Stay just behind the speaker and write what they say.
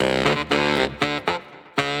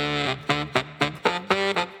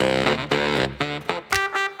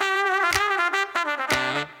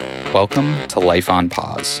Welcome to Life on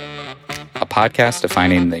Pause, a podcast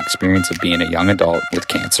defining the experience of being a young adult with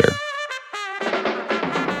cancer.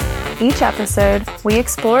 Each episode, we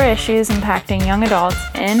explore issues impacting young adults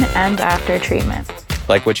in and after treatment.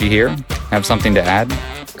 Like what you hear? Have something to add?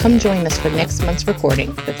 Come join us for next month's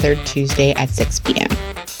recording, the third Tuesday at 6 p.m.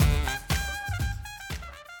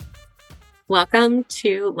 Welcome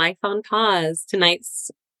to Life on Pause. Tonight's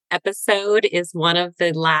episode is one of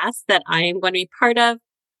the last that I am going to be part of,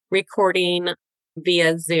 recording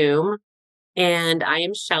via Zoom. And I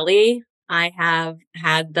am Shelly. I have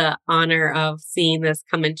had the honor of seeing this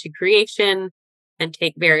come into creation and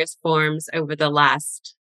take various forms over the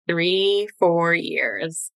last 3-4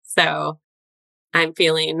 years. So I'm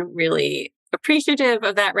feeling really appreciative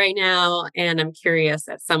of that right now. And I'm curious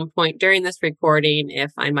at some point during this recording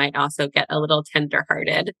if I might also get a little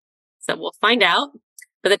tenderhearted. So we'll find out.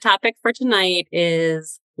 But the topic for tonight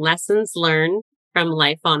is lessons learned from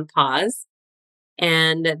Life on Pause.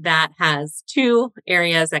 And that has two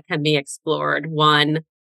areas that can be explored. One,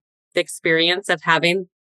 the experience of having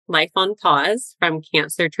life on pause from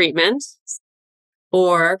cancer treatment,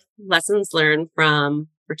 or lessons learned from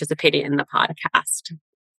participating in the podcast.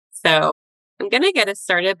 So I'm going to get us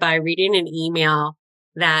started by reading an email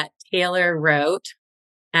that Taylor wrote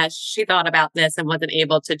as she thought about this and wasn't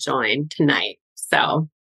able to join tonight. So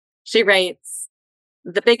she writes,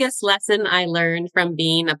 "The biggest lesson I learned from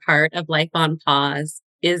being a part of Life on Pause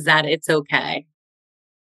is that it's okay.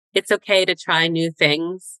 It's okay to try new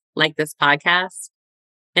things like this podcast,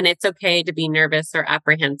 and it's okay to be nervous or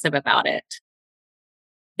apprehensive about it.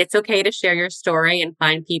 It's okay to share your story and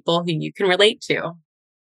find people who you can relate to.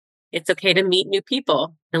 It's okay to meet new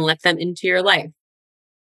people and let them into your life.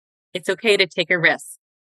 It's okay to take a risk.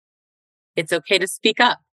 It's okay to speak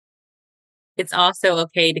up. It's also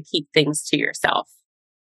okay to keep things to yourself.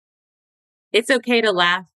 It's okay to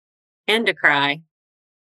laugh and to cry.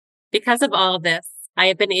 Because of all of this, I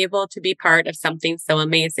have been able to be part of something so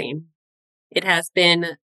amazing. It has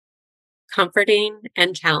been comforting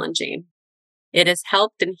and challenging. It has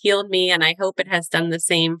helped and healed me, and I hope it has done the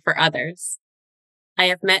same for others. I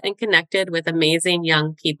have met and connected with amazing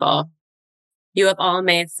young people. You have all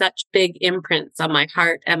made such big imprints on my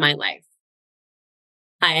heart and my life.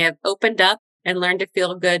 I have opened up and learned to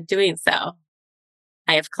feel good doing so.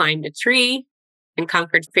 I have climbed a tree and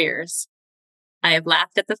conquered fears. I have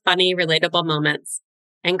laughed at the funny, relatable moments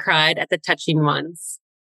and cried at the touching ones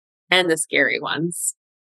and the scary ones.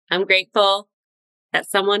 I'm grateful that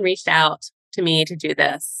someone reached out to me to do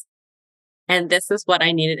this. And this is what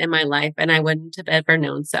I needed in my life, and I wouldn't have ever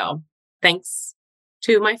known so. Thanks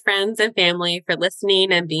to my friends and family for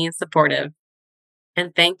listening and being supportive.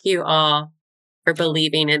 And thank you all for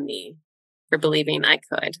believing in me, for believing I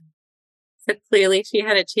could." So clearly she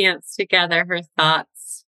had a chance to gather her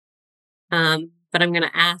thoughts. But I'm going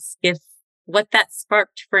to ask what that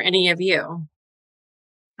sparked for any of you.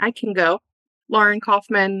 I can go. Lauren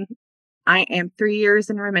Kaufman. I am 3 years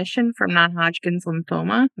in remission from non-Hodgkin's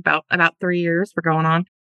lymphoma. About 3 years we're going on.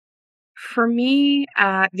 For me,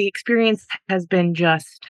 the experience has been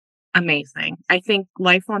just amazing. I think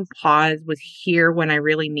Life on Pause was here when I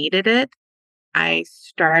really needed it. I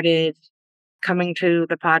started coming to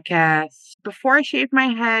the podcast before I shaved my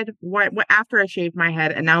head, after I shaved my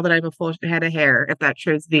head, and now that I have a full head of hair, if that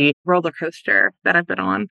shows the roller coaster that I've been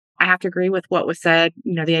on. I have to agree with what was said,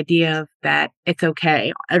 the idea of that it's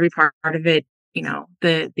okay. Every part of it,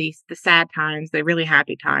 the sad times, the really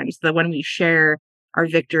happy times, when we share our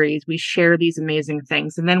victories, we share these amazing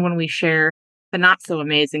things. And then when we share the not so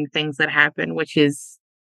amazing things that happen, which is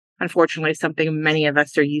unfortunately something many of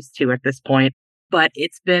us are used to at this point. But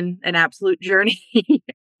it's been an absolute journey.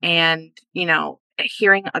 And,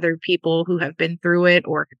 hearing other people who have been through it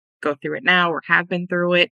or go through it now or have been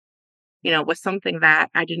through it, was something that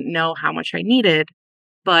I didn't know how much I needed.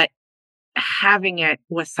 But having it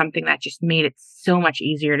was something that just made it so much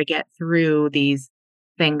easier to get through these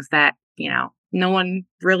things that, no one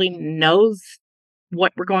really knows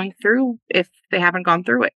what we're going through if they haven't gone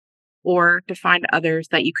through it. Or to find others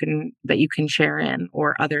that you can share in,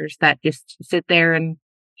 or others that just sit there and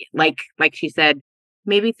like she said,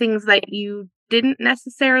 maybe things that you didn't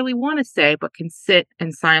necessarily want to say, but can sit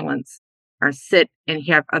in silence or sit and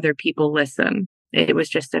have other people listen. It was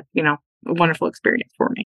just a wonderful experience for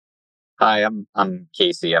me. Hi, I'm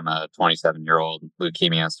Casey. I'm a 27-year-old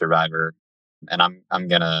leukemia survivor, and I'm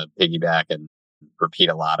gonna piggyback and repeat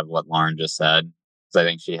a lot of what Lauren just said, because I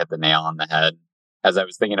think she hit the nail on the head. As I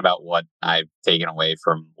was thinking about what I've taken away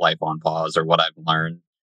from Life on Pause or what I've learned,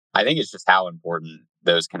 I think it's just how important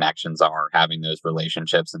those connections are, having those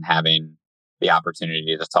relationships and having the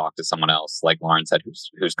opportunity to talk to someone else, like Lauren said,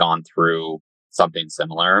 who's gone through something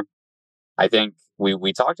similar. I think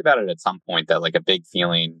we talked about it at some point that like a big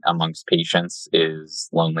feeling amongst patients is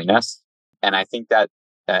loneliness. And I think that,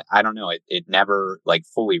 I don't know, it never like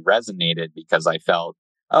fully resonated because I felt,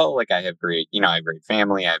 oh, like I have great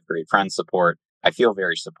family, I have great friend support. I feel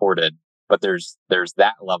very supported, but there's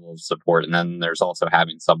that level of support. And then there's also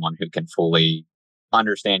having someone who can fully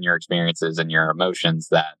understand your experiences and your emotions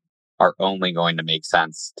that are only going to make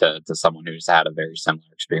sense to someone who's had a very similar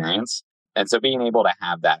experience. And so being able to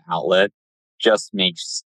have that outlet just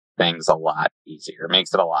makes things a lot easier. It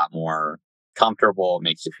makes it a lot more comfortable. It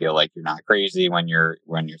makes you feel like you're not crazy when you're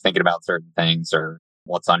thinking about certain things or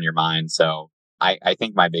what's on your mind. So I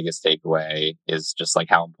think my biggest takeaway is just like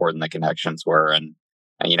how important the connections were. And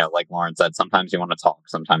like Lauren said, sometimes you want to talk,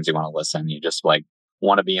 sometimes you want to listen. You just like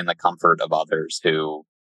want to be in the comfort of others who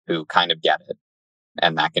kind of get it.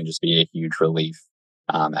 And that can just be a huge relief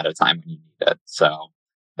at a time when you need it. So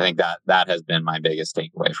I think that has been my biggest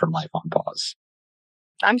takeaway from Life on Pause.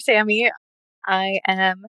 I'm Sammy. I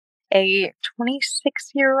am a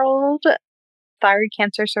 26-year-old thyroid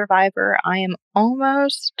cancer survivor. I am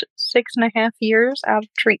almost 6.5 years out of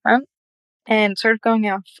treatment. And sort of going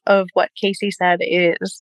off of what Casey said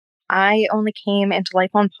is I only came into Life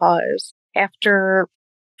on Pause after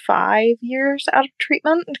 5 years out of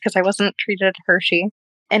treatment because I wasn't treated at Hershey.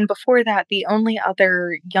 And before that, the only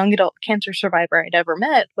other young adult cancer survivor I'd ever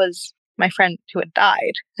met was my friend who had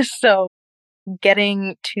died. So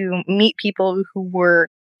getting to meet people who were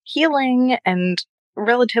healing and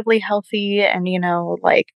relatively healthy and,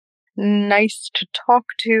 like nice to talk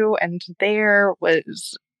to and there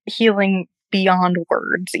was healing beyond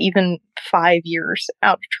words, even 5 years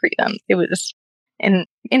out of treatment. It was an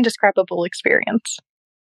indescribable experience.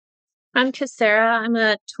 I'm Kassara. I'm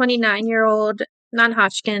a 29-year-old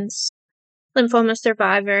non-Hodgkin's lymphoma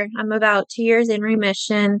survivor. I'm about 2 years in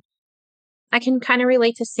remission. I can kind of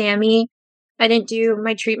relate to Sammy. I didn't do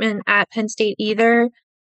my treatment at Penn State either,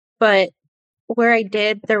 but where I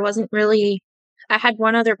did, there wasn't really, I had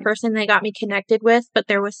one other person they got me connected with, but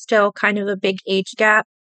there was still kind of a big age gap.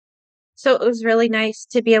 So it was really nice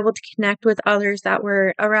to be able to connect with others that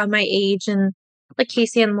were around my age. And like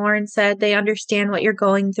Casey and Lauren said, they understand what you're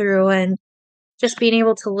going through and just being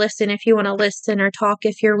able to listen if you want to listen or talk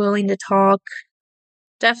if you're willing to talk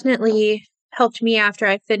definitely helped me after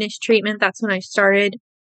I finished treatment. That's when I started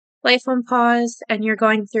Life on Pause, and you're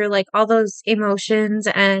going through like all those emotions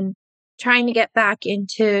and trying to get back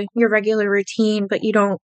into your regular routine, but you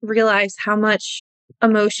don't realize how much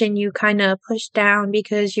emotion you kind of pushed down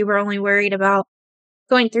because you were only worried about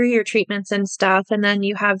going through your treatments and stuff, and then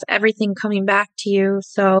you have everything coming back to you.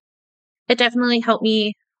 So it definitely helped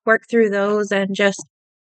me work through those and just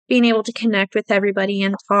being able to connect with everybody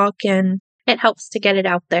and talk, and it helps to get it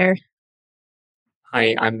out there.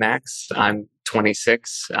 Hi, I'm Max. I'm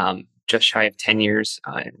 26, just shy of 10 years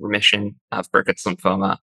in remission of Burkitt's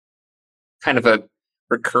lymphoma. Kind of a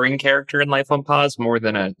recurring character in Life on Pause more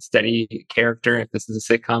than a steady character. If this is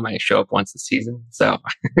a sitcom, I show up once a season. So,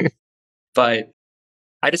 but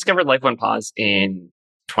I discovered Life on Pause in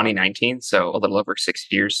 2019, so a little over 6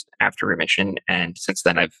 years after remission. And since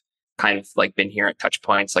then, I've kind of like been here at touch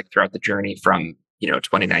points like throughout the journey from,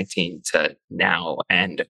 2019 to now.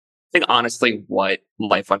 And I think honestly, what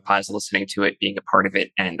Life on Pause, listening to it, being a part of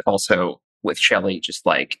it, and also with Shelly, just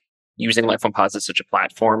like using Life on Pause as such a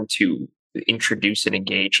platform to introduce and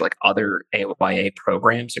engage like other AYA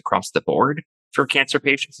programs across the board for cancer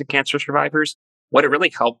patients and cancer survivors. What it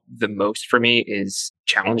really helped the most for me is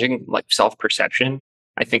challenging like self-perception.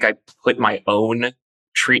 I think I put my own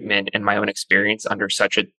treatment and my own experience under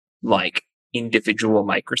such a like individual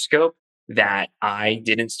microscope that I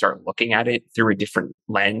didn't start looking at it through a different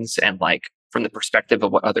lens and like from the perspective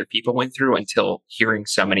of what other people went through until hearing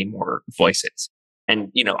so many more voices. And,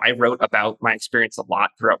 I wrote about my experience a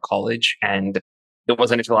lot throughout college, and it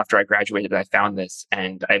wasn't until after I graduated that I found this.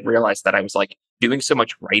 And I realized that I was like doing so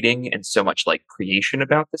much writing and so much like creation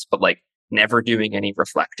about this, but like never doing any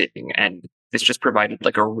reflecting. And this just provided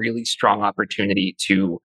like a really strong opportunity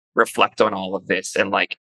to reflect on all of this and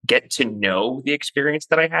like get to know the experience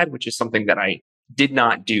that I had, which is something that I did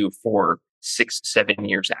not do for 6-7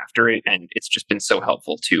 years after it. And it's just been so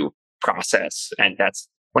helpful to process. And that's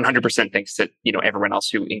 100% thanks to, everyone else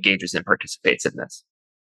who engages and participates in this.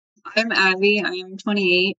 I'm Abby. I am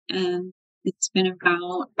 28, and it's been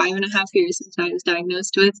about 5.5 years since I was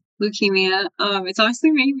diagnosed with leukemia. It's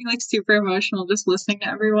honestly made me like super emotional just listening to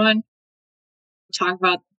everyone talk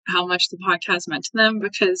about how much the podcast meant to them,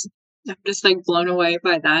 because I'm just like blown away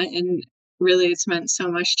by that. And really, it's meant so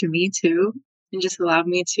much to me too. and just allowed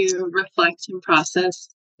me to reflect and process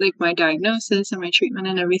like my diagnosis and my treatment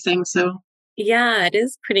and everything. So Yeah, it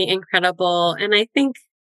is pretty incredible. And I think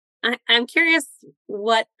I'm curious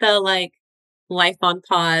what the life on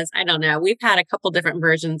pause. I don't know. We've had a couple different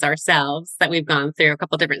versions ourselves that we've gone through, a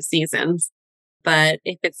couple different seasons. But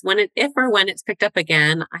if or when it's picked up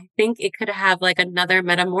again, I think it could have like another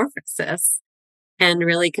metamorphosis and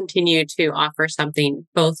really continue to offer something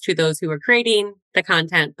both to those who are creating the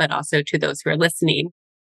content, but also to those who are listening.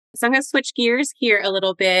 So I'm going to switch gears here a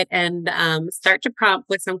little bit and start to prompt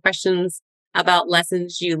with some questions about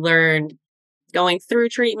lessons you learned going through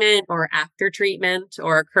treatment or after treatment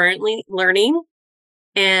or currently learning.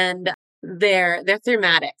 And they're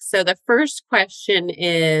thematic. So the first question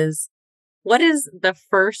is, what is the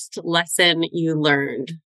first lesson you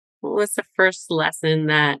learned? What was the first lesson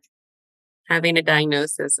that having a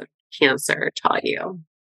diagnosis of cancer taught you?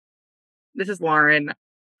 This is Lauren.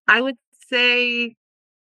 I would say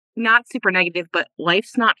not super negative, but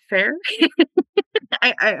life's not fair.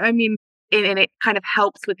 I mean, and it kind of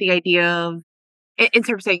helps with the idea of, in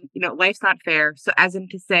terms of saying, life's not fair. So as in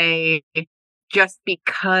to say, just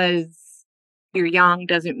because you're young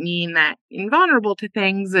doesn't mean that you're invulnerable to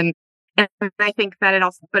things. And I think that it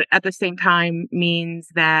also, but at the same time means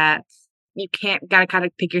that you gotta kind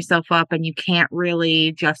of pick yourself up and you can't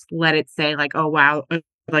really just let it say like, oh, wow,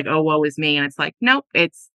 like, oh, woe is me. And it's like, nope,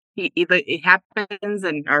 it happens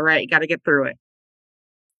and all right, you got to get through it.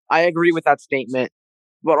 I agree with that statement.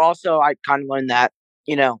 But also I kind of learned that,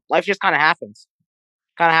 life just kind of happens.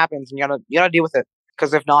 And you gotta deal with it.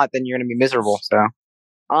 Because if not, then you're going to be miserable. So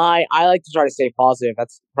I like to try to stay positive.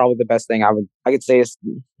 That's probably the best thing I could say is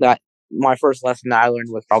that my first lesson that I learned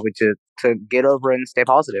was probably to get over it and stay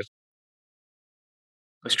positive.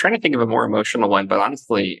 I was trying to think of a more emotional one, but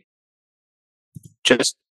honestly,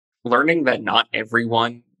 just learning that not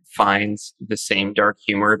everyone finds the same dark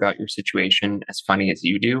humor about your situation as funny as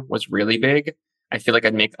you do was really big. I feel like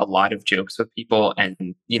I'd make a lot of jokes with people and,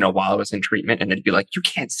 while I was in treatment, and they'd be like, you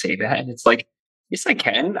can't say that. And it's like, yes, I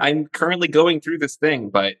can. I'm currently going through this thing,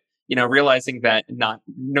 but, realizing that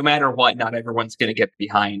no matter what, not everyone's going to get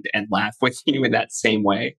behind and laugh with you in that same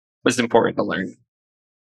way was important to learn.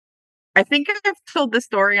 I think I've told this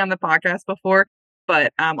story on the podcast before,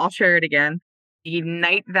 but I'll share it again. The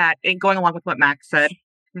night that, and going along with what Max said,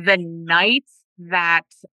 the night that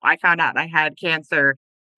I found out I had cancer,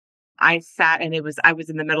 I sat and I was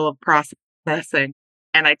in the middle of processing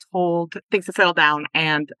and I told things to settle down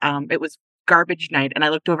and it was garbage night. And I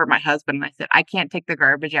looked over at my husband and I said, I can't take the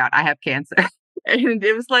garbage out. I have cancer. And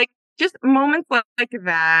it was like just moments like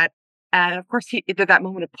that. And of course he did that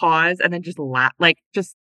moment of pause and then just laugh, like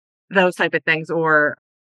just those type of things. Or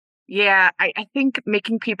yeah, I think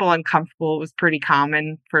making people uncomfortable was pretty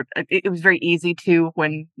common it was very easy to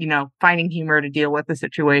when, finding humor to deal with the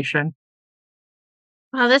situation.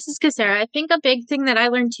 Wow, this is Sarah. I think a big thing that I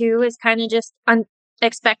learned too is kind of just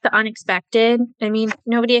expect the unexpected. I mean,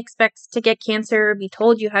 nobody expects to get cancer or be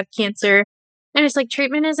told you have cancer. And it's like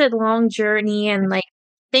treatment is a long journey and like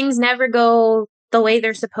things never go the way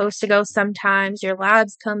they're supposed to go sometimes. Your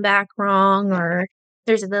labs come back wrong or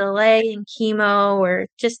there's a delay in chemo or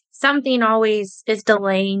just something always is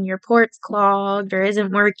delaying. Your port's clogged or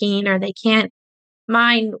isn't working or they can't.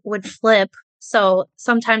 Mine would flip. So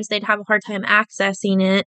sometimes they'd have a hard time accessing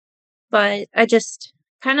it. But I just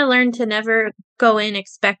kind of learned to never go in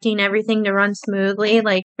expecting everything to run smoothly.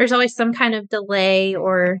 Like there's always some kind of delay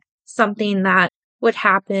or something that would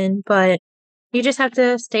happen. But you just have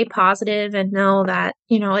to stay positive and know that,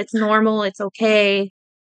 it's normal, it's okay.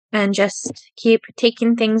 And just keep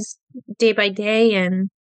taking things day by day and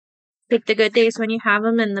take the good days when you have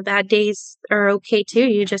them and the bad days are okay too.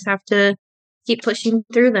 You just have to keep pushing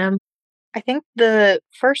through them. I think the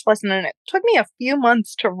first lesson, and it took me a few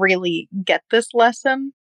months to really get this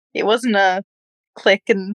lesson. It wasn't a click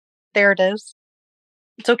and there it is.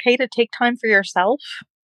 It's okay to take time for yourself.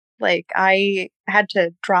 Like I had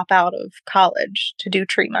to drop out of college to do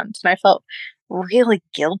treatment and I felt really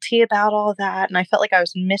guilty about all that. And I felt like I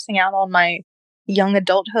was missing out on my young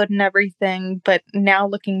adulthood and everything. But now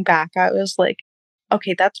looking back, I was like,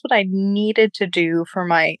 okay, that's what I needed to do for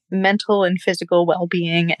my mental and physical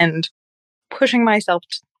well-being and pushing myself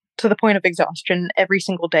to the point of exhaustion every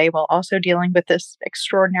single day while also dealing with this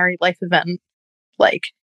extraordinary life event. Like,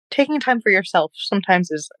 taking time for yourself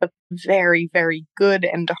sometimes is a very, very good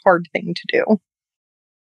and hard thing to do.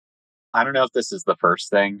 I don't know if this is the first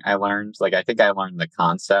thing I learned. Like, I think I learned the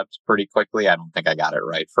concept pretty quickly. I don't think I got it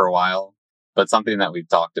right for a while. But something that we've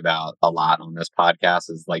talked about a lot on this podcast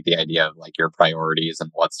is like the idea of like your priorities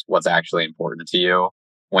and what's actually important to you.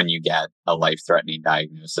 when you get a life-threatening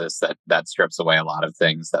diagnosis, that strips away a lot of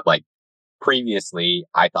things that like previously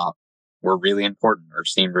I thought were really important or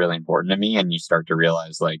seemed really important to me. And you start to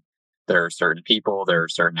realize like there are certain people, there are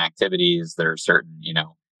certain activities, there are certain,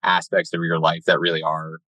 aspects of your life that really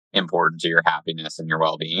are important to your happiness and your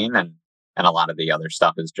well-being. And a lot of the other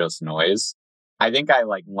stuff is just noise. I think I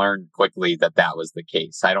like learned quickly that was the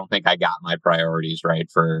case. I don't think I got my priorities right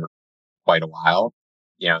for quite a while.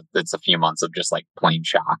 It's a few months of just like plain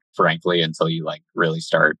shock, frankly, until you like really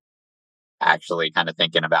start actually kind of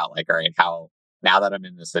thinking about like, all right, now that I'm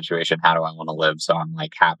in this situation, how do I want to live? So I'm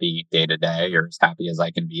like happy day to day or as happy as I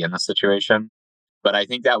can be in the situation. But I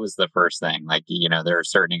think that was the first thing. Like, there are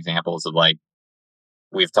certain examples of like,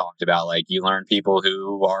 we've talked about like you learn people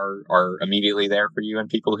who are immediately there for you and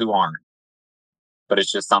people who aren't. But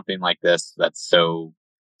it's just something like this that's so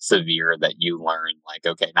severe that you learn like,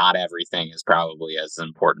 okay, not everything is probably as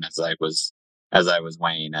important as I was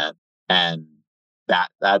weighing it. And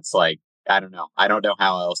that's like, I don't know. I don't know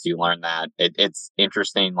how else you learn that. It's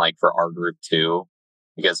interesting, like for our group too,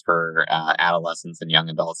 because for adolescents and young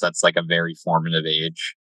adults, that's like a very formative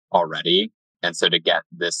age already. And so to get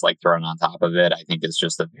this like thrown on top of it, I think is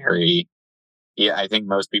just I think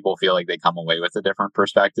most people feel like they come away with a different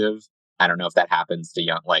perspective. I don't know if that happens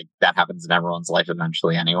that happens in everyone's life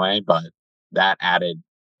eventually anyway, but that added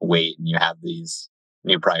weight and you have these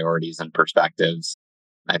new priorities and perspectives,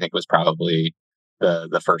 I think was probably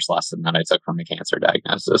the first lesson that I took from a cancer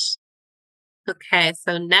diagnosis. Okay,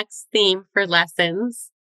 so next theme for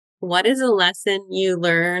lessons. What is a lesson you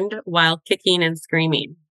learned while kicking and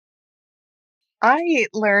screaming? I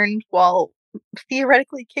learned while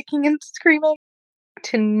theoretically kicking and screaming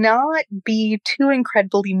to not be too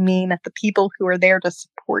incredibly mean at the people who are there to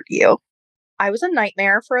support you. I was a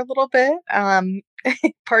nightmare for a little bit.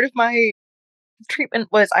 Part of my treatment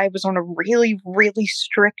was I was on a really, really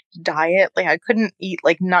strict diet. Like I couldn't eat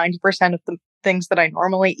like 90% of the things that I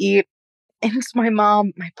normally eat. And so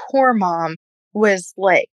my poor mom, was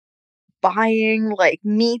like buying like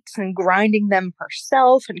meats and grinding them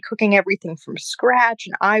herself and cooking everything from scratch.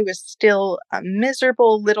 And I was still a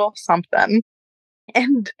miserable little something.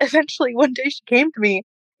 And eventually one day she came to me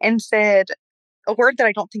and said a word that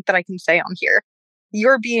I don't think that I can say on here.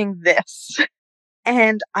 You're being this.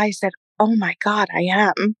 And I said, oh my God, I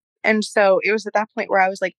am. And so it was at that point where I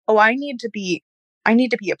was like, oh, I need to be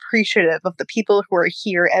appreciative of the people who are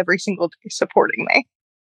here every single day supporting me.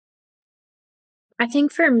 I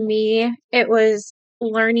think for me, it was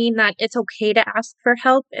learning that it's okay to ask for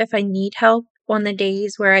help if I need help on the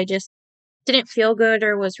days where I just didn't feel good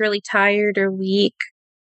or was really tired or weak.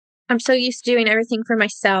 I'm so used to doing everything for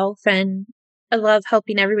myself, and I love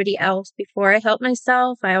helping everybody else before I help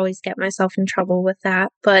myself. I always get myself in trouble with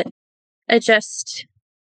that, but it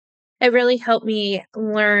really helped me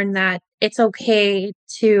learn that it's okay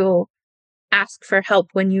to ask for help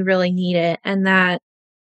when you really need it, and that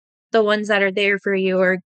the ones that are there for you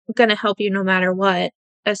are going to help you no matter what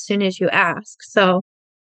as soon as you ask. So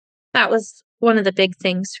that was one of the big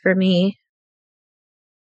things for me.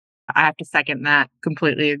 I have to second that.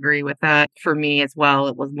 Completely agree with that. For me as well,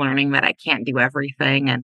 it was learning that I can't do everything.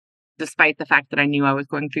 And despite the fact that I knew I was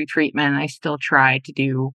going through treatment, I still tried to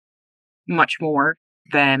do much more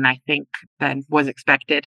than I think than was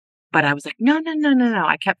expected. But I was like, no.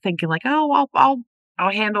 I kept thinking like, oh, I'll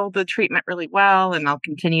handle the treatment really well and I'll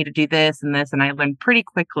continue to do this and this. And I learned pretty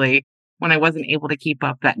quickly when I wasn't able to keep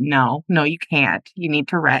up that no, you can't. You need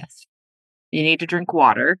to rest. You need to drink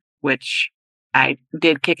water, which I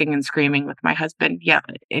did kicking and screaming with my husband,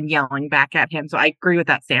 and yelling back at him. So I agree with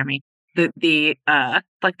that, Sammy. You need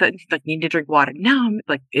to drink water. No,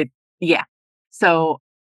 So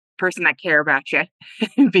person that care about you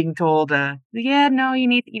being told, you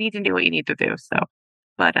need to do what you need to do. So,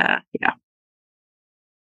 but yeah.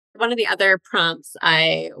 One of the other prompts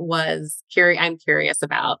I'm curious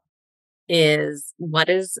about is, what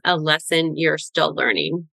is a lesson you're still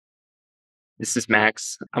learning? This is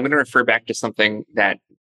Max. I'm going to refer back to something that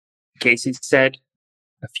Casey said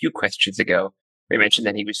a few questions ago. He mentioned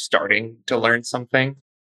that he was starting to learn something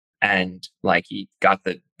and like he got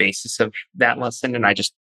the basis of that lesson. And I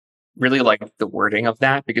just really like the wording of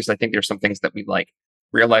that, because I think there's some things that we like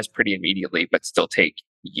realize pretty immediately, but still take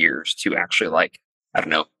years to actually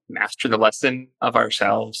master the lesson of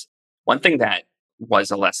ourselves. One thing that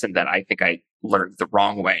was a lesson that I think I learned the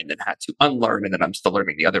wrong way and then had to unlearn, and then I'm still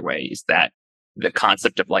learning the other way, is that the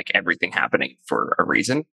concept of like everything happening for a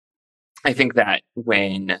reason. I think that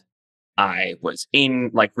when I was in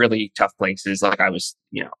like really tough places, like I was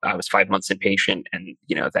 5 months inpatient, and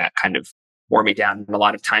that kind of wore me down. And a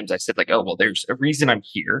lot of times I said like, oh, well, there's a reason I'm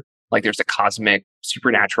here. like there's a cosmic,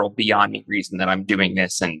 supernatural, beyond me reason that I'm doing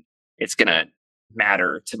this, and it's going to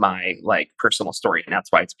matter to my like personal story. And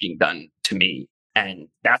that's why it's being done to me. And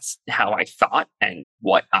that's how I thought and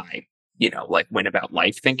what I, like went about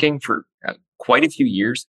life thinking for quite a few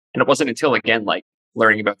years. And it wasn't until, again, like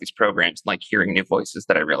learning about these programs, like hearing new voices,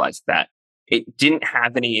 that I realized that it didn't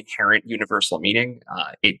have any inherent universal meaning.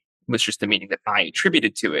 It was just the meaning that I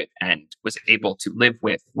attributed to it and was able to live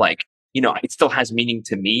with. Like, it still has meaning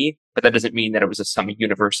to me, but that doesn't mean that it was some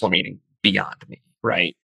universal meaning beyond me.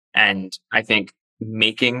 Right. And I think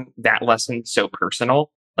making that lesson so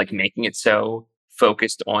personal, like making it so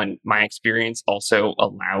focused on my experience, also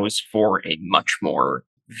allows for a much more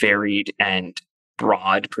varied and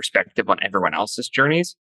broad perspective on everyone else's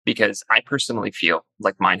journeys, because I personally feel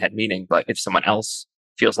like mine had meaning. But if someone else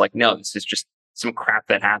feels like, no, this is just some crap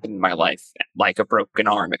that happened in my life, like a broken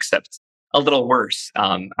arm, except a little worse,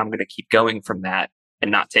 I'm going to keep going from that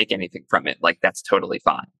and not take anything from it. Like, that's totally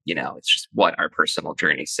fine. It's just what our personal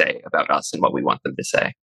journeys say about us and what we want them to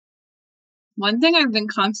say. One thing I've been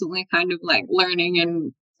constantly kind of like learning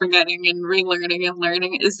and forgetting and relearning and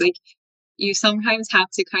learning is like, you sometimes have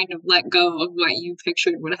to kind of let go of what you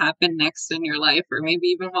pictured would happen next in your life, or maybe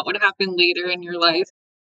even what would happen later in your life.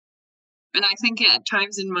 And I think at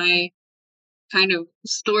times in my kind of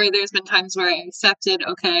story, there's been times where I accepted,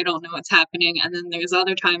 okay, I don't know what's happening. And then there's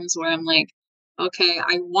other times where I'm like, okay,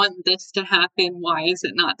 I want this to happen. Why is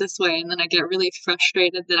it not this way? And then I get really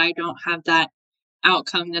frustrated that I don't have that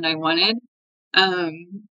outcome that I wanted.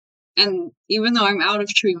 And even though I'm out of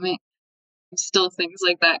treatment, still things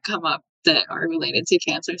like that come up that are related to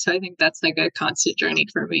cancer. So I think that's like a constant journey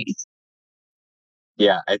for me.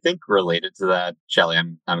 Yeah, I think related to that, Shelly,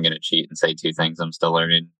 I'm going to cheat and say two things I'm still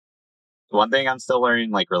learning. One thing I'm still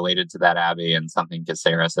learning, like related to that, Abby, and something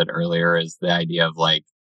Sarah said earlier, is the idea of like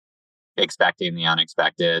expecting the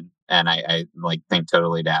unexpected. And I like think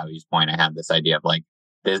totally to Abby's point, I have this idea of like,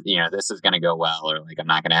 this, this is going to go well, or like, I'm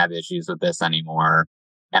not going to have issues with this anymore.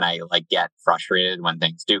 And I like get frustrated when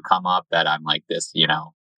things do come up that I'm like, this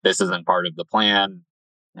isn't part of the plan.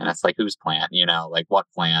 And it's like, whose plan? Like, what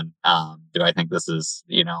plan? Do I think this is,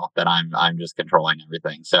 that I'm just controlling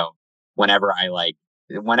everything? So whenever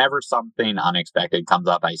something unexpected comes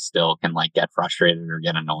up, I still can like get frustrated or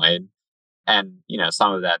get annoyed. And,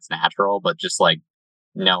 some of that's natural, but just like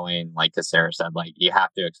knowing, like Sarah said, like you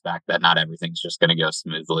have to expect that not everything's just going to go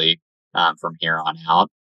smoothly from here on out.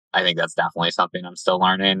 I think that's definitely something I'm still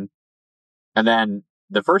learning. And then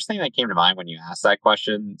the first thing that came to mind when you asked that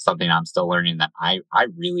question, something I'm still learning that I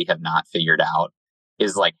really have not figured out,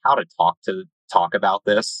 is like how to talk about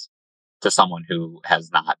this to someone who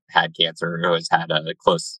has not had cancer, who has had a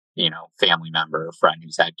close, family member or friend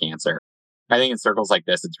who's had cancer. I think in circles like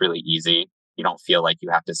this, it's really easy. You don't feel like you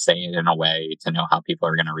have to say it in a way to know how people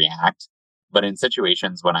are going to react. But in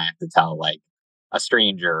situations when I have to tell like a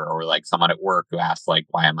stranger or like someone at work who asks like,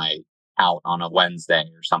 why am I out on a Wednesday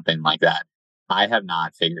or something like that, I have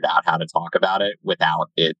not figured out how to talk about it without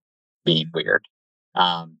it being weird.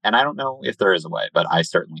 And I don't know if there is a way, but I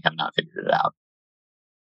certainly have not figured it out.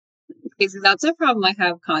 So that's a problem I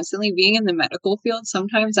have constantly being in the medical field.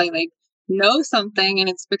 Sometimes I like know something and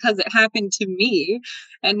it's because it happened to me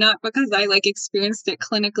and not because I like experienced it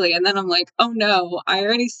clinically. And then I'm like, oh no, I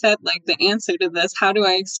already said like the answer to this. How do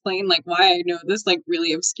I explain like why I know this like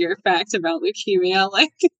really obscure fact about leukemia?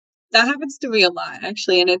 Like that happens to me a lot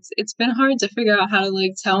actually. And it's been hard to figure out how to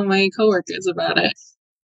like tell my coworkers about it.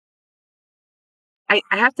 I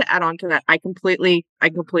have to add on to that. I completely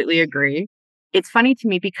agree. It's funny to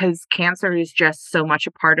me because cancer is just so much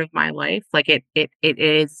a part of my life. Like it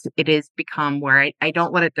is become where I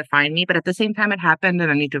don't let it define me, but at the same time it happened and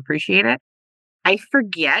I need to appreciate it. I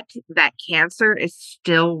forget that cancer is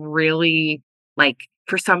still really like,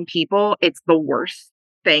 for some people, it's the worst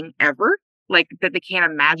thing ever. Like that they can't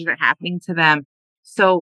imagine it happening to them.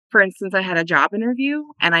 So for instance, I had a job interview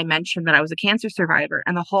and I mentioned that I was a cancer survivor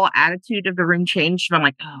and the whole attitude of the room changed. And I'm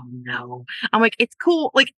like, oh no. I'm like, it's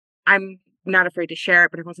cool. Like I'm not afraid to share it,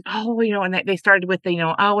 but everyone's like, oh, and they started with the,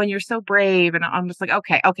 oh, and you're so brave. And I'm just like,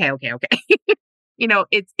 okay.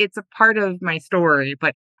 It's a part of my story,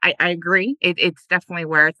 but I agree. It's definitely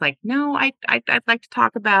where it's like, no, I'd like to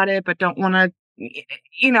talk about it, but don't want to,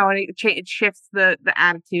 it shifts the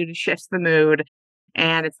attitude, it shifts the mood.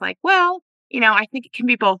 And it's like, well, I think it can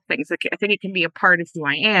be both things. Like, I think it can be a part of who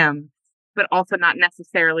I am, but also not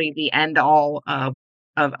necessarily the end all of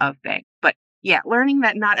things. But yeah, learning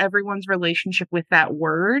that not everyone's relationship with that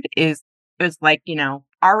word is like,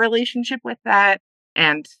 our relationship with that.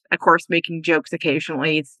 And of course, making jokes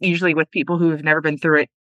occasionally. It's usually with people who have never been through it,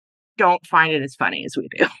 don't find it as funny as we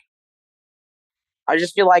do. I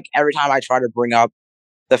just feel like every time I try to bring up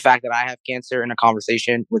the fact that I have cancer in a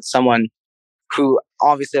conversation with someone who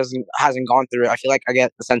obviously hasn't gone through it, I feel like I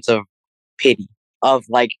get a sense of pity of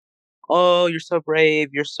like, oh, you're so brave,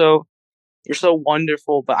 you're so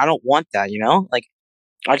wonderful, but I don't want that, Like,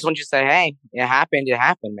 I just want you to say, hey, it happened,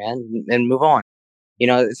 man, and move on.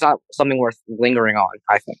 It's not something worth lingering on,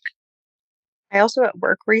 I think. I also at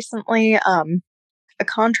work recently, a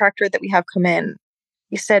contractor that we have come in,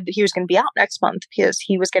 he said that he was going to be out next month because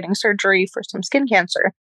he was getting surgery for some skin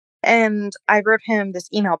cancer. And I wrote him this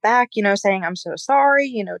email back, saying, I'm so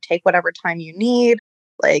sorry, take whatever time you need,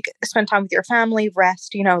 like spend time with your family,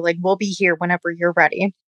 rest, like we'll be here whenever you're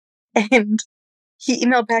ready. And he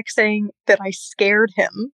emailed back saying that I scared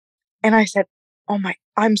him. And I said, oh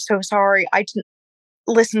I'm so sorry. I didn't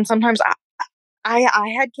listen. Sometimes I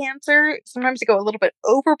had cancer. Sometimes I go a little bit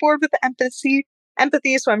overboard with the empathy.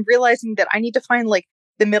 So I'm realizing that I need to find like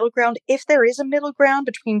the middle ground, if there is a middle ground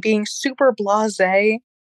between being super blasé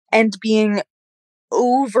and being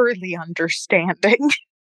overly understanding.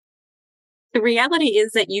 The reality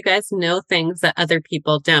is that you guys know things that other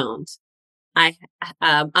people don't. I,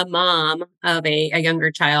 a mom of a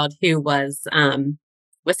younger child who was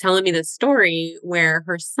telling me this story where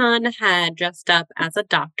her son had dressed up as a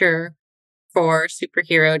doctor for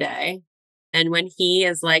Superhero Day. And when he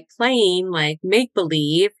is like playing like make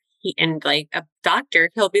believe, and like a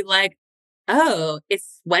doctor, he'll be like, oh,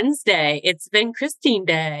 it's Wednesday. It's Van Christine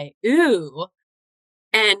Day. Ooh.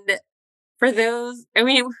 And for those, I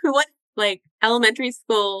mean, what like elementary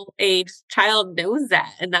school age child knows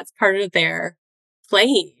that? And that's part of their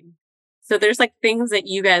playing. So there's like things that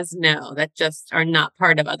you guys know that just are not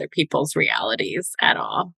part of other people's realities at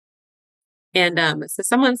all. And so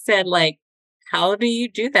someone said, like, how do you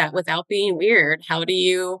do that without being weird? How do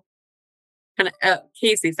you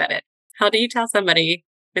Casey said it. How do you tell somebody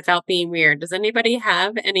without being weird? Does anybody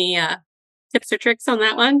have any tips or tricks on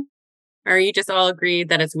that one? Or are you just all agreed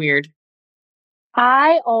that it's weird?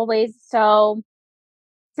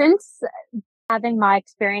 Since having my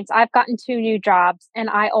experience, I've gotten 2 new jobs and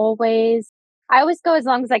I always go as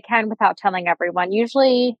long as I can without telling everyone.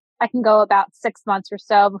 Usually I can go about 6 months or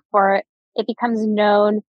so before it becomes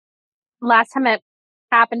known. Last time it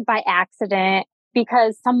happened by accident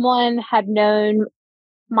because someone had known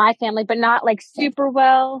my family, but not like super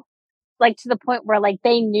well, like to the point where like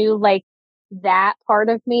they knew like that part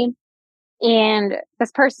of me. And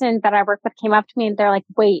this person that I work with came up to me and they're like,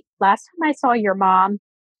 wait, last time I saw your mom,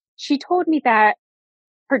 she told me that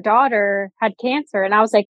her daughter had cancer. And I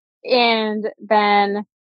was like, and then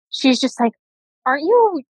she's just like, aren't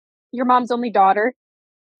you your mom's only daughter?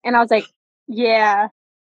 And I was like, yeah.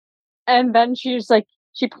 And then she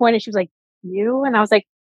pointed, she was like, you? And I was like,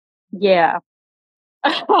 yeah.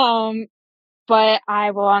 But I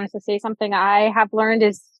will honestly say something I have learned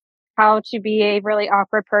is how to be a really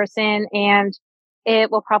awkward person. And it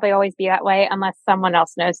will probably always be that way unless someone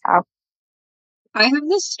else knows how. I have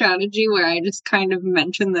this strategy where I just kind of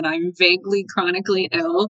mention that I'm vaguely chronically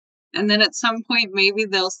ill. And then at some point, maybe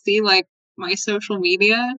they'll see like my social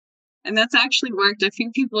media. And that's actually worked. A few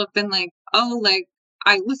people have been like, oh, like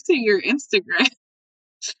I looked at your Instagram.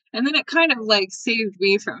 And then it kind of like saved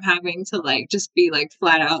me from having to like just be like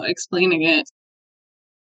flat out explaining it.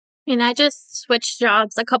 And I just switched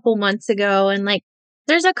jobs a couple months ago and like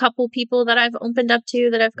there's a couple people that I've opened up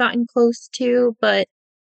to that I've gotten close to, but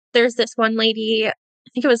there's this one lady, I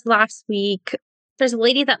think it was last week. There's a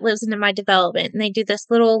lady that lives in my development and they do this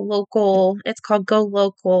little local, it's called Go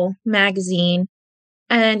Local magazine.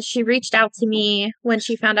 And she reached out to me when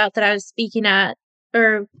she found out that I was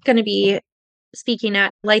going to be speaking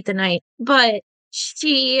at Light the Night. But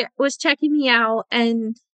she was checking me out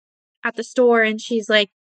and at the store and she's like,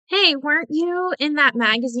 hey, weren't you in that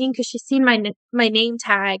magazine? Because she's seen my name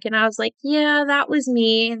tag. And I was like, yeah, that was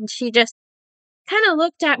me. And she just kind of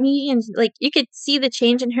looked at me and like you could see the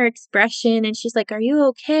change in her expression. And she's like, are you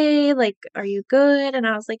okay? Like, are you good? And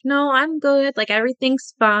I was like, no, I'm good. Like,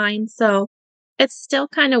 everything's fine. So it's still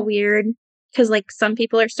kind of weird because like some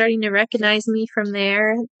people are starting to recognize me from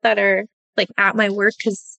there that are like at my work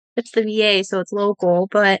because it's the VA, so it's local.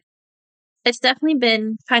 But it's definitely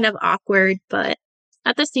been kind of awkward. But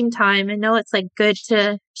at the same time, I know it's like good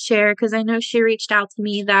to share because I know she reached out to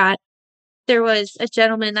me that there was a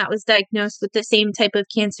gentleman that was diagnosed with the same type of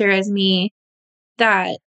cancer as me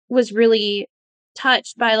that was really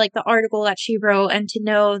touched by like the article that she wrote and to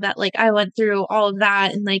know that like I went through all of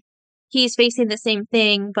that and like he's facing the same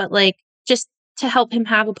thing, but like just to help him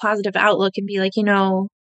have a positive outlook and be like,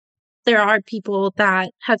 there are people that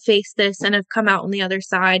have faced this and have come out on the other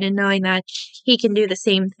side and knowing that he can do the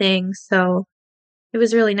same thing. So it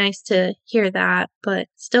was really nice to hear that, but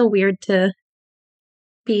still weird to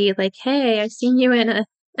be like, hey, I seen you in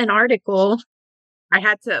an article. I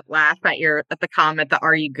had to laugh at the comment, the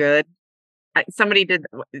 "Are you good?" Somebody did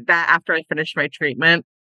that after I finished my treatment,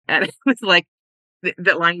 and it was like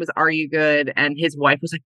the line was "Are you good?" and his wife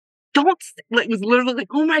was like, "Don't!" It was literally like,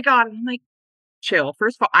 "Oh my god!" And I'm like, "Chill."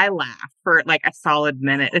 First of all, I laughed for like a solid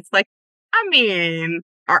minute. It's like, I mean,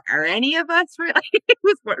 are any of us really? It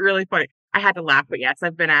was really funny. I had to laugh, but yes,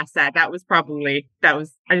 I've been asked that. I just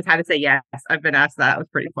had to say yes. I've been asked that. It was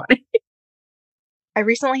pretty funny. I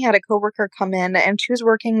recently had a coworker come in and she was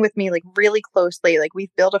working with me like really closely. Like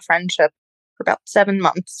we've built a friendship for about 7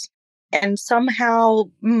 months. And somehow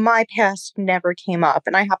my past never came up.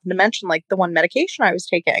 And I happened to mention like the one medication I was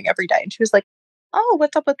taking every day. And she was like, "Oh,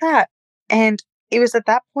 what's up with that?" And it was at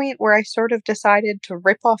that point where I sort of decided to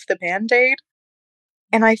rip off the Band-Aid.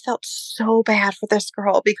 And I felt so bad for this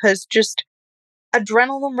girl because just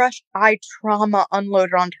adrenaline rush, I trauma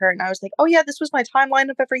unloaded onto her. And I was like, "Oh yeah, this was my timeline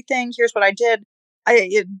of everything. Here's what I did.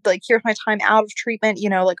 Here's my time out of treatment,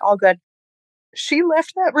 like all good." She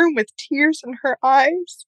left that room with tears in her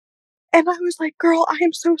eyes. And I was like, "Girl, I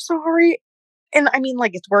am so sorry." And I mean,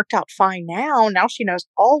 like, it's worked out fine now. Now she knows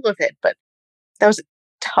all of it, but that was a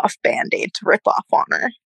tough Band-Aid to rip off on her.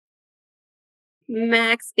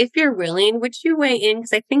 Max, if you're willing, would you weigh in?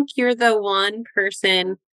 Because I think you're the one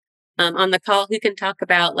person on the call who can talk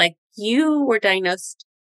about, like, you were diagnosed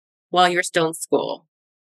while you were still in school.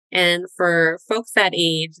 And for folks that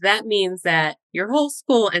age, that means that your whole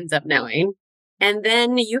school ends up knowing. And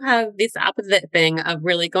then you have this opposite thing of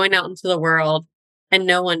really going out into the world and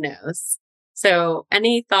no one knows. So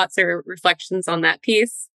any thoughts or reflections on that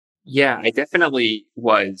piece? Yeah, I definitely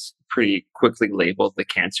was pretty quickly labeled the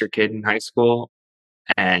cancer kid in high school.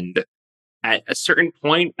 And at a certain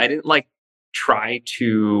point, I didn't try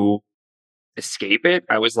to escape it.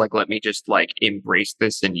 I was like, let me just embrace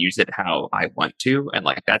this and use it how I want to. And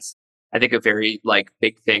that's, I think, a very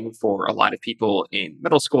big thing for a lot of people in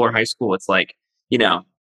middle school or high school. It's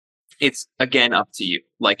it's again up to you.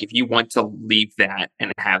 If you want to leave that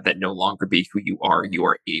and have that no longer be who you are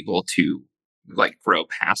able to grow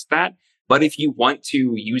past that. But if you want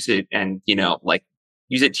to use it and,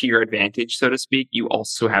 use it to your advantage, so to speak, you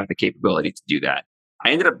also have the capability to do that. I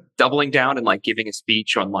ended up doubling down and giving a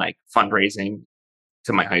speech on fundraising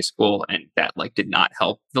to my high school, and that did not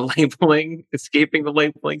help the labeling, escaping the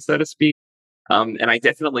labeling, so to speak. And I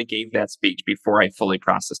definitely gave that speech before I fully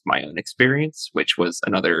processed my own experience, which was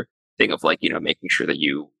another thing of making sure that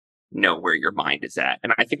you know where your mind is at.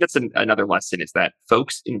 And I think that's another lesson, is that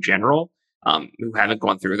folks in general who haven't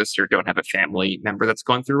gone through this or don't have a family member that's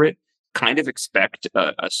gone through it kind of expect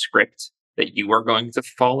a script that you are going to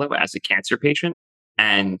follow as a cancer patient.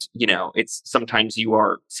 And, it's sometimes you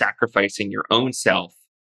are sacrificing your own self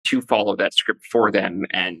to follow that script for them.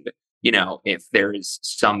 And, if there is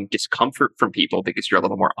some discomfort from people because you're a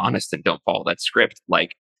little more honest and don't follow that script,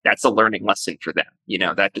 that's a learning lesson for them.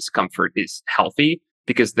 That discomfort is healthy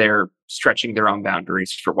because they're stretching their own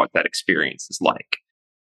boundaries for what that experience is like.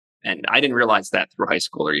 And I didn't realize that through high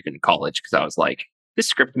school or even college, because I was like, this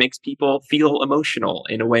script makes people feel emotional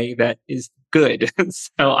in a way that is good.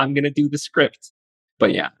 So I'm going to do the script.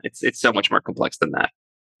 But yeah, it's so much more complex than that.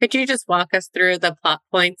 Could you just walk us through the plot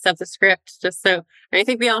points of the script? Just so, I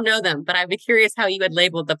think we all know them, but I'd be curious how you had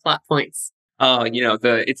labeled the plot points.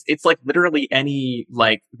 It's literally any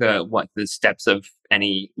the steps of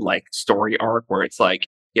any story arc where it's you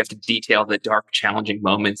have to detail the dark, challenging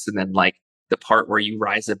moments, and then the part where you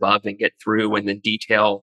rise above and get through, and then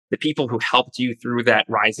detail the people who helped you through that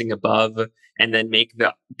rising above, and then make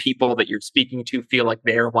the people that you're speaking to feel like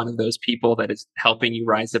they're one of those people that is helping you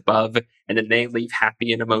rise above. And then they leave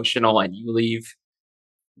happy and emotional, and you leave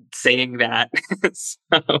saying that.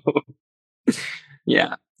 So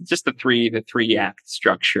yeah, just the three act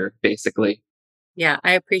structure, basically. Yeah,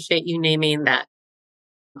 I appreciate you naming that.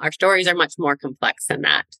 Our stories are much more complex than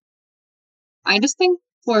that. I just think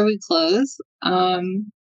before we close,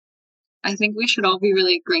 I think we should all be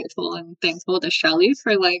really grateful and thankful to Shelly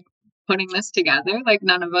for putting this together.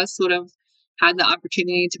 None of us would have had the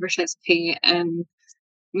opportunity to participate and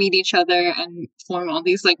meet each other and form all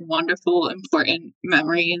these wonderful, important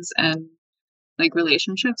memories and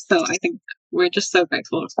relationships. So I think we're just so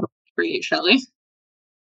grateful for you, Shelly.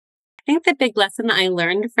 I think the big lesson that I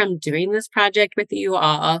learned from doing this project with you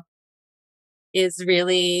all is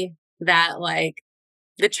really that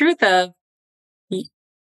the truth of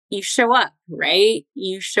you show up, right?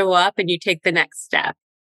 You show up and you take the next step.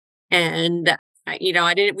 And, we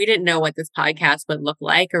didn't know what this podcast would look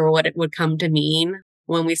like or what it would come to mean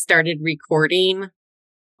when we started recording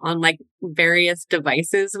on like various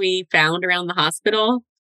devices we found around the hospital.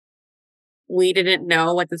 We didn't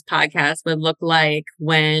know what this podcast would look like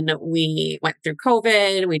when we went through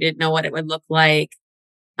COVID. We didn't know what it would look like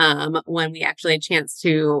when we actually had a chance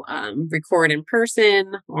to record in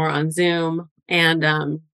person or on Zoom.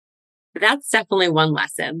 And that's definitely one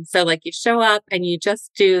lesson. So like you show up and you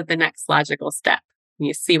just do the next logical step and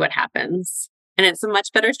you see what happens. And it's a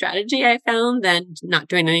much better strategy, I found, than not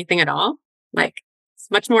doing anything at all. Like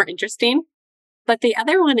it's much more interesting. But the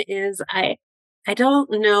other one is I don't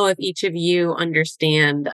know if each of you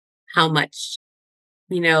understand how much,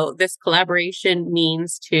 this collaboration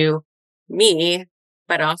means to me,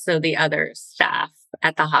 but also the other staff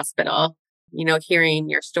at the hospital. Hearing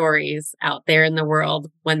your stories out there in the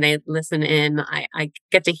world when they listen in, I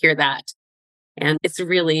get to hear that. And it's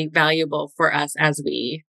really valuable for us as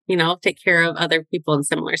we, take care of other people in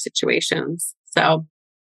similar situations. So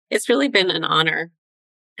it's really been an honor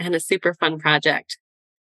and a super fun project.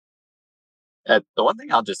 The one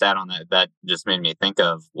thing I'll just add on that just made me think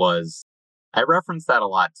of was I reference that a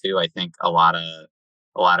lot too. I think a lot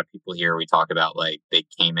of people here, we talk about like they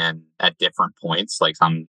came in at different points, like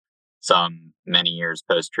some many years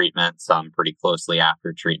post treatment, some pretty closely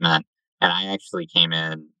after treatment. And I actually came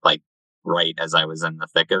in like right as I was in the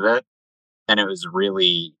thick of it. And it was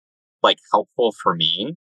really like helpful for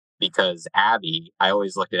me because Abby, I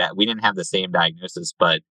always looked at, we didn't have the same diagnosis,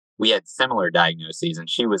 but we had similar diagnoses and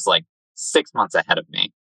she was like 6 months ahead of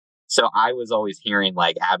me. So I was always hearing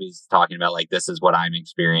like Abby's talking about like, this is what I'm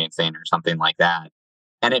experiencing or something like that.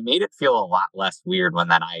 And it made it feel a lot less weird when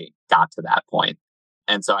then I got to that point.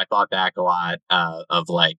 And so I thought back a lot of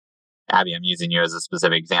like, Abby, I'm using you as a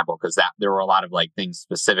specific example because there were a lot of like things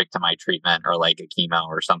specific to my treatment or like a chemo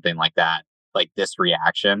or something like that, like this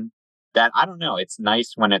reaction that I don't know. It's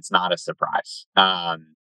nice when it's not a surprise.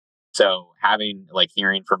 So having like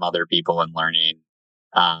hearing from other people and learning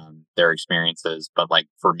their experiences, but like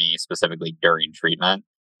for me specifically during treatment,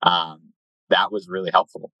 that was really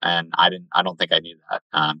helpful. And I don't think I knew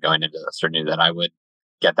that going into this or knew that I would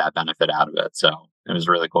get that benefit out of it. So it was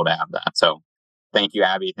really cool to have that. So thank you,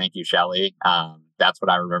 Abby. Thank you, Shelly. That's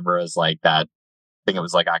what I remember as like that. I think it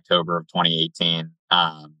was like October of 2018.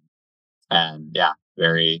 And yeah,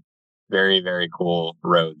 very, very, very cool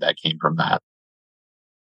road that came from that.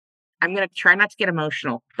 I'm going to try not to get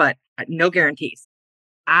emotional, but no guarantees.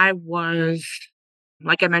 I was,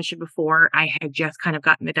 like I mentioned before, I had just kind of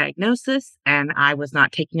gotten the diagnosis and I was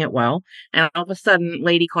not taking it well. And all of a sudden, a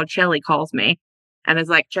lady called Shelly calls me and is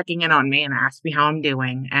like checking in on me and asked me how I'm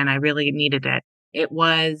doing. And I really needed it. It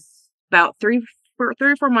was about 3 or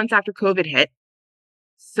 4 months after COVID hit.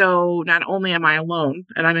 So not only am I alone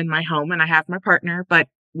and I'm in my home and I have my partner, but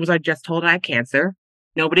was I just told I have cancer?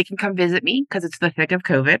 Nobody can come visit me because it's the thick of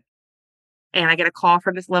COVID. And I get a call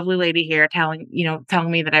from this lovely lady here telling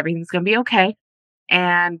me that everything's going to be okay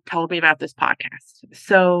and told me about this podcast.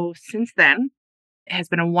 So since then, it has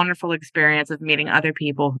been a wonderful experience of meeting other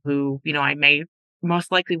people who, I may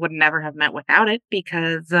most likely would never have met without it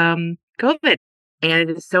because COVID. And it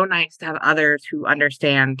is so nice to have others who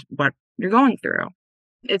understand what you're going through.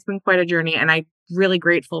 It's been quite a journey, and I'm really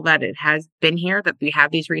grateful that it has been here, that we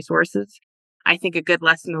have these resources. I think a good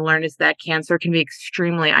lesson to learn is that cancer can be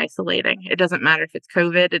extremely isolating. It doesn't matter if it's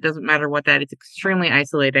COVID. It doesn't matter what that is. It's extremely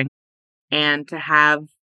isolating. And to have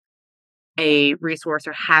a resource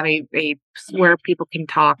or have a where people can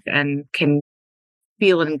talk and can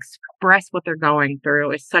feel and express what they're going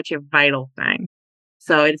through is such a vital thing.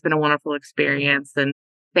 So it's been a wonderful experience. And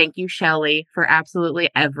thank you, Shelly, for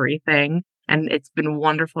absolutely everything. And it's been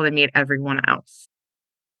wonderful to meet everyone else.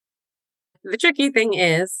 The tricky thing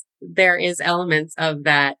is there is elements of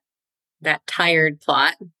that tired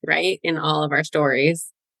plot, right, in all of our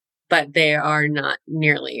stories, but they are not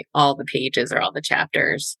nearly all the pages or all the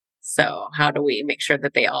chapters. So how do we make sure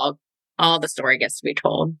that all the story gets to be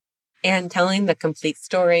told? And telling the complete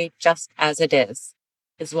story just as it is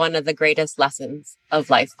one of the greatest lessons of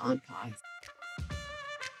Life on Pause.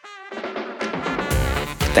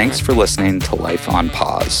 Thanks for listening to Life on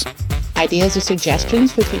Pause. Ideas or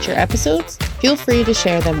suggestions for future episodes? Feel free to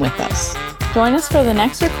share them with us. Join us for the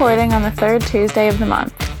next recording on the third Tuesday of the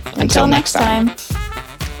month. Until next time.